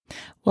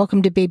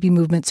Welcome to Baby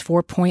Movements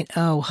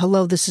 4.0.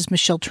 Hello, this is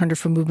Michelle Turner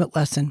from Movement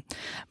Lesson.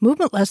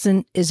 Movement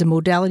Lesson is a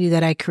modality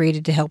that I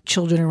created to help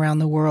children around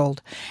the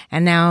world.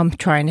 And now I'm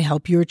trying to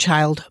help your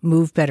child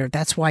move better.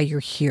 That's why you're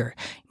here.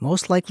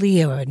 Most likely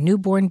you have a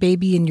newborn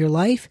baby in your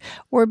life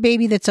or a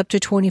baby that's up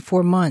to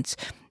 24 months.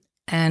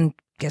 And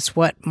guess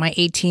what? My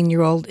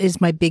 18-year-old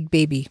is my big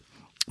baby.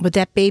 But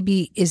that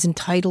baby is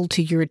entitled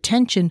to your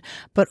attention,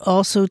 but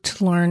also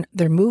to learn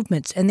their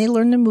movements. And they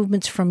learn the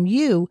movements from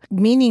you,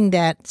 meaning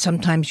that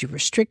sometimes you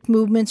restrict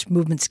movements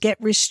get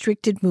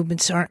restricted,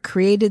 movements aren't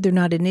created, they're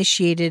not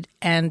initiated.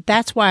 And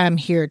that's why I'm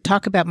here to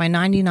talk about my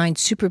 99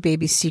 super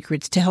baby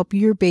secrets to help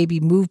your baby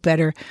move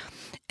better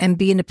and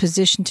be in a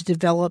position to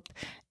develop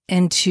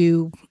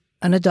into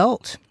an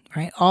adult,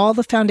 right? All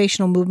the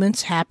foundational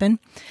movements happen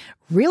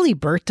really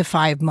birth to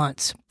 5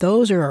 months.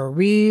 Those are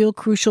real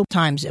crucial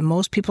times. And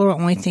most people are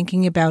only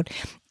thinking about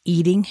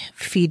eating,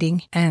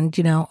 feeding, and,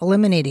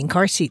 eliminating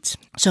car seats.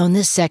 So in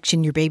this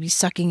section, your baby's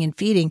sucking and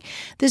feeding.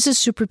 This is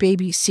super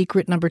baby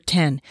secret number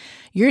 10.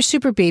 Your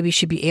super baby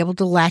should be able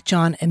to latch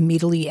on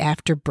immediately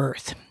after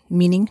birth,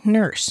 meaning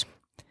nurse.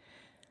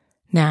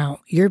 Now,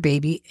 your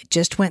baby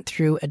just went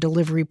through a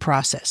delivery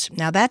process.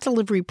 Now, that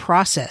delivery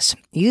process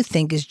you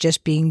think is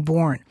just being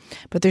born,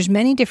 but there's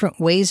many different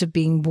ways of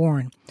being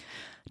born.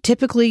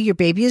 Typically, your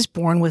baby is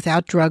born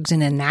without drugs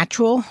in a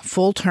natural,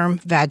 full-term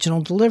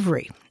vaginal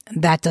delivery.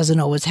 That doesn't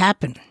always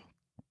happen.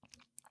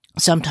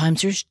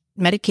 Sometimes there's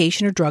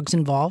medication or drugs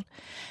involved,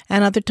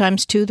 and other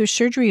times, too, there's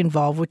surgery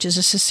involved, which is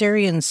a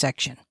cesarean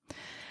section.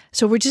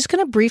 So we're just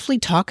going to briefly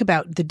talk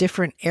about the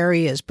different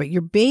areas, but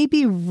your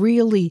baby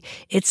really,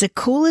 it's the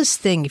coolest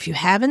thing. If you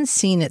haven't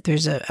seen it,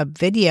 there's a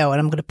video,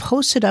 and I'm going to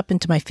post it up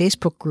into my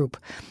Facebook group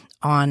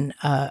on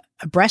a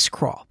breast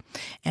crawl.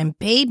 And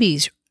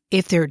babies,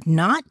 if they're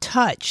not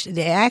touched,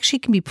 they actually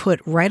can be put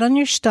right on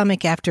your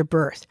stomach after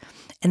birth,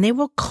 and they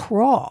will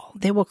crawl.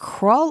 They will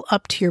crawl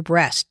up to your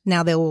breast.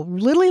 Now, they will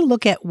literally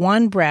look at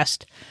one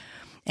breast,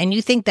 and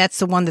you think that's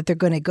the one that they're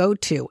going to go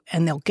to,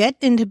 and they'll get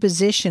into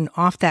position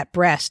off that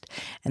breast,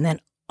 and then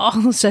all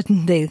of a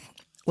sudden they,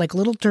 like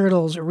little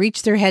turtles,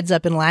 reach their heads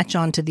up and latch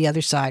on to the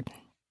other side.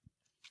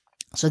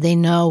 So they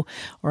know,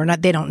 or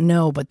not, they don't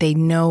know, but they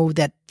know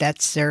that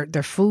that's their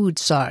food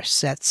source.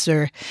 That's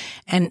their,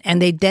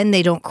 and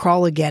they don't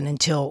crawl again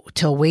until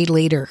way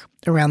later,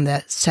 around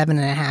the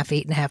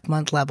 7.5, 8.5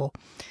 month level.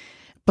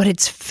 But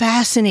it's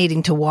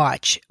fascinating to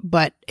watch.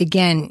 But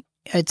again,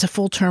 it's a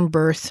full-term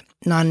birth,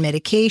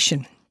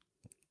 non-medication.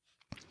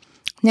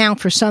 Now,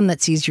 for some,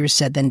 that's easier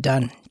said than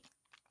done.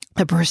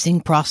 The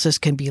birthing process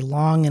can be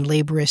long and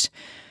laborious,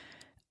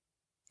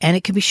 and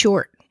it can be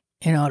short.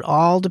 It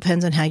all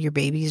depends on how your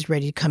baby is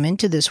ready to come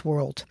into this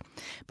world.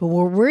 But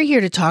what we're here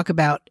to talk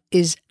about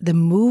is the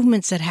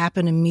movements that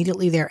happen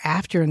immediately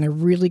thereafter, and they're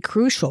really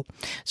crucial.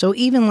 So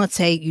even let's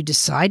say you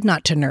decide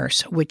not to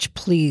nurse, which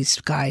please,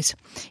 guys,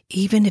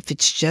 even if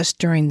it's just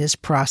during this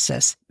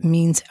process,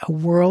 means a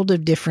world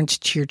of difference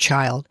to your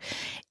child.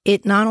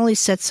 It not only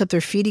sets up their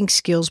feeding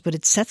skills, but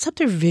it sets up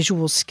their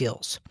visual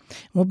skills.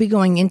 We'll be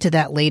going into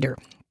that later.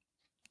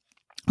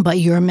 But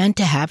you're meant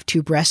to have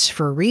two breasts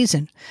for a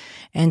reason.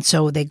 And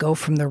so they go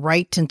from the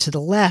right into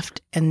the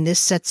left, and this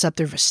sets up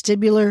their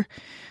vestibular,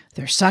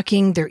 their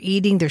sucking, their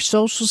eating, their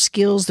social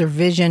skills, their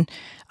vision.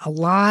 A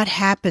lot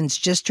happens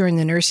just during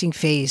the nursing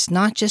phase,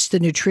 not just the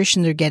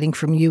nutrition they're getting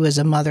from you as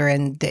a mother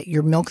and that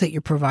your milk that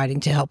you're providing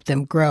to help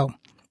them grow.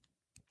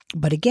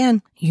 But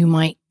again, you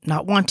might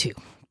not want to.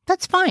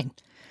 That's fine.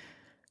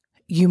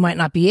 You might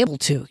not be able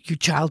to. Your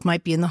child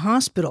might be in the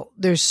hospital.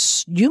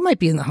 You might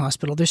be in the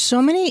hospital. There's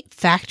so many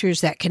factors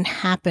that can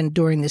happen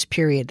during this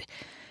period,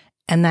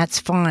 and that's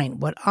fine.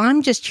 What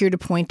I'm just here to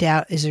point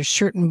out is there's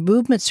certain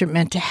movements that are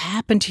meant to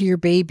happen to your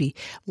baby,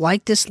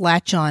 like this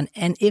latch on,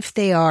 and if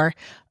they are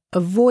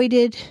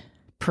avoided,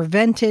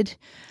 prevented,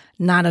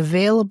 not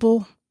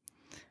available,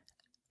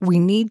 we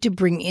need to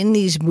bring in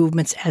these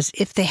movements as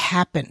if they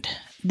happened.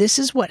 This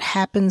is what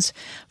happens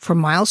for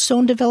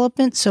milestone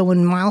development. So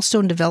when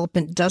milestone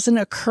development doesn't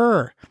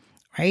occur,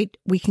 right,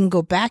 we can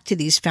go back to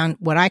these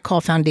what I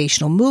call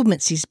foundational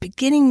movements, these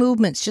beginning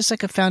movements, just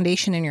like a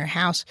foundation in your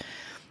house.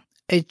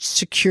 It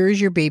secures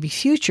your baby's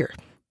future.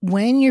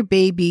 When your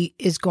baby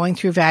is going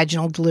through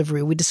vaginal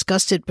delivery, we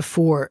discussed it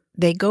before,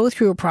 they go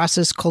through a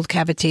process called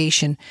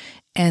cavitation.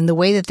 And the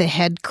way that the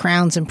head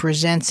crowns and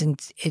presents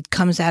and it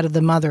comes out of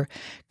the mother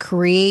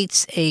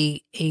creates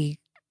a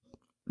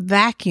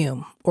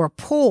vacuum or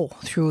pull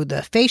through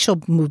the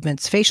facial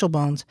movements, facial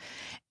bones,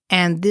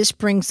 and this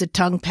brings the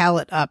tongue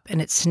palate up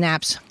and it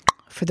snaps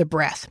for the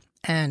breath.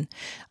 And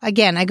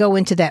again, I go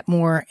into that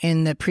more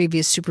in the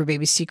previous Super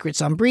Baby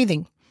Secrets on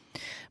breathing.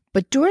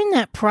 But during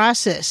that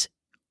process,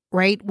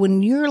 right,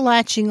 when you're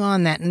latching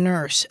on that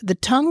nurse, the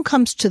tongue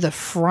comes to the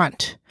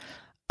front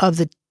of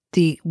the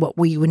what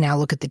we would now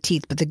look at the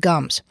teeth, but the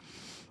gums.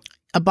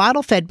 A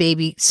bottle-fed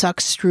baby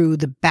sucks through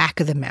the back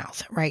of the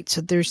mouth, right?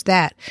 So there's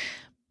that.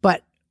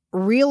 But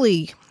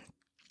really,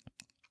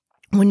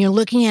 when you're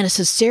looking at a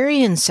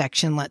cesarean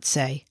section, let's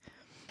say,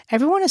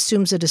 Everyone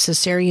assumes that a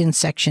cesarean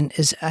section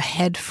is a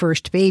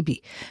head-first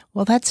baby.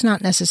 Well, that's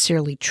not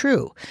necessarily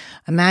true.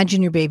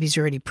 Imagine your baby's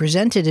already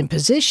presented in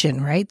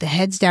position, right? The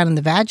head's down in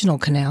the vaginal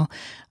canal.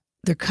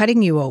 They're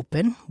cutting you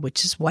open,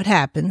 which is what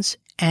happens,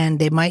 and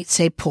they might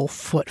say pull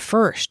foot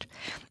first.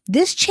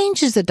 This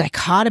changes the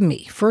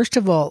dichotomy, first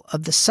of all,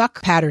 of the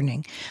suck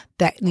patterning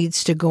that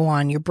needs to go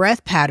on, your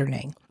breath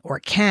patterning, or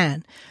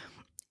can.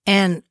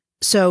 And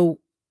so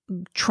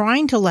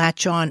trying to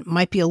latch on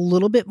might be a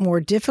little bit more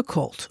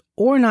difficult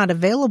or not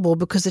available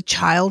because the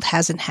child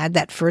hasn't had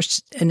that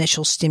first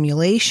initial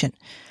stimulation.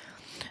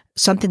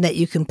 Something that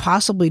you can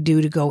possibly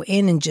do to go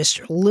in and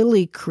just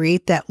literally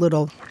create that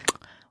little,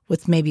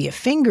 with maybe a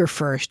finger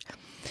first.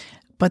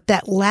 But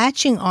that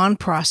latching on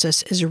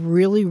process is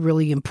really,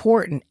 really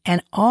important.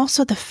 And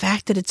also the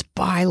fact that it's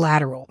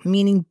bilateral,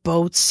 meaning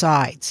both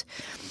sides.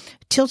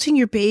 Tilting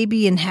your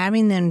baby and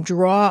having them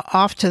draw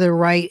off to the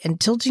right and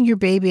tilting your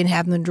baby and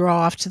having them draw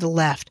off to the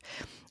left,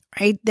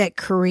 right? That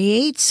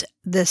creates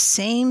the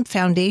same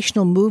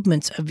foundational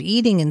movements of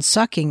eating and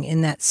sucking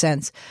in that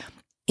sense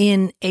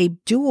in a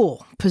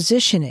dual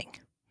positioning,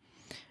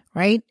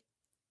 right?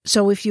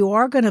 So if you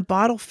are going to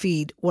bottle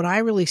feed, what I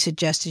really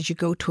suggest is you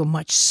go to a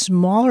much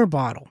smaller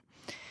bottle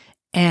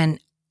and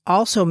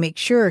also make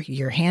sure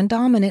you're hand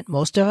dominant.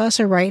 Most of us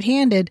are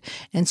right-handed,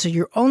 and so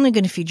you're only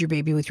going to feed your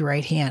baby with your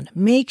right hand.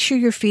 Make sure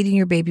you're feeding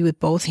your baby with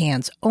both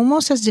hands,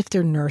 almost as if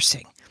they're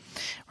nursing,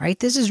 right?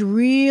 This is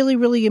really,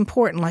 really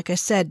important. Like I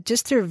said,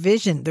 just their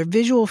vision, their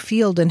visual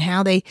field, and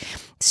how they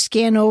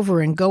scan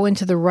over and go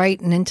into the right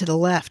and into the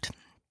left.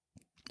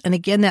 And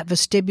again, that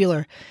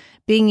vestibular,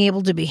 being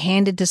able to be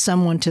handed to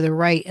someone to the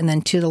right and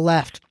then to the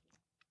left,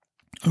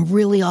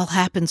 really all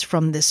happens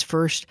from this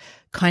first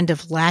kind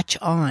of latch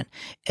on.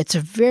 It's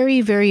a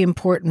very, very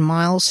important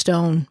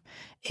milestone.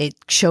 It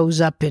shows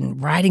up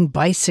in riding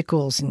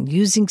bicycles and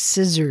using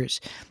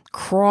scissors,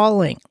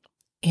 crawling.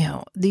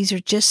 These are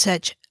just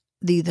such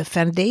the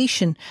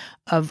foundation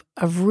of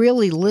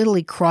really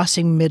literally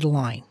crossing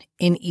midline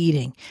in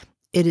eating.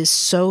 It is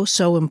so,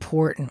 so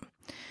important.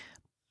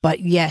 But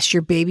yes,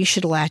 your baby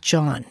should latch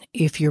on.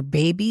 If your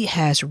baby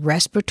has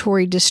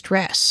respiratory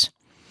distress,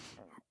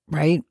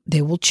 right,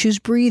 they will choose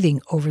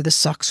breathing over the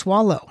suck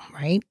swallow,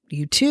 right?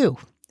 You too.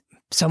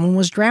 Someone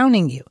was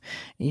drowning you.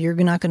 You're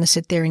not going to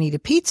sit there and eat a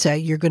pizza.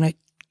 You're going to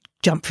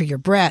jump for your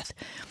breath.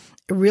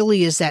 It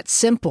really is that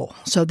simple.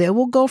 So they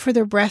will go for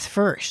their breath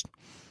first.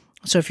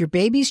 So if your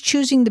baby's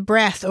choosing the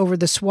breath over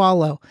the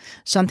swallow,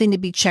 something to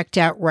be checked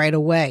out right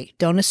away.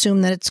 Don't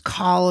assume that it's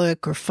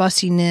colic or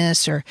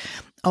fussiness or,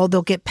 oh,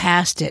 they'll get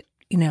past it.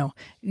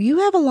 You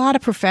have a lot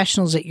of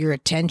professionals at your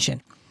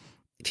attention.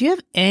 If you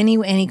have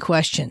any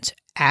questions,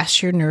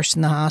 ask your nurse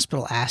in the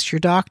hospital, ask your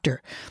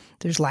doctor.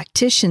 There's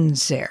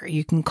lacticians there.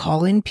 You can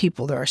call in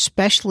people. There are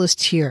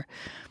specialists here.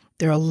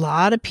 There are a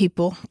lot of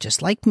people,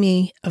 just like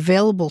me,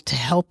 available to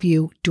help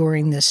you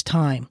during this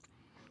time.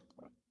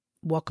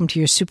 Welcome to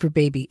your super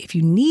baby. If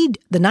you need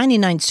the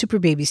 99 super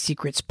baby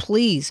secrets,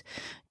 please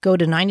go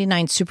to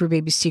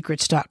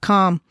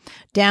 99superbabysecrets.com,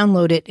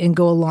 download it, and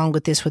go along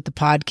with this with the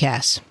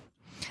podcast.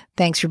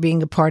 Thanks for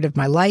being a part of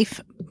my life.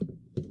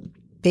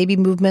 Baby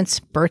movements,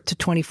 birth to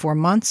 24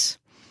 months.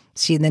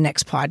 See you in the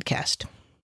next podcast.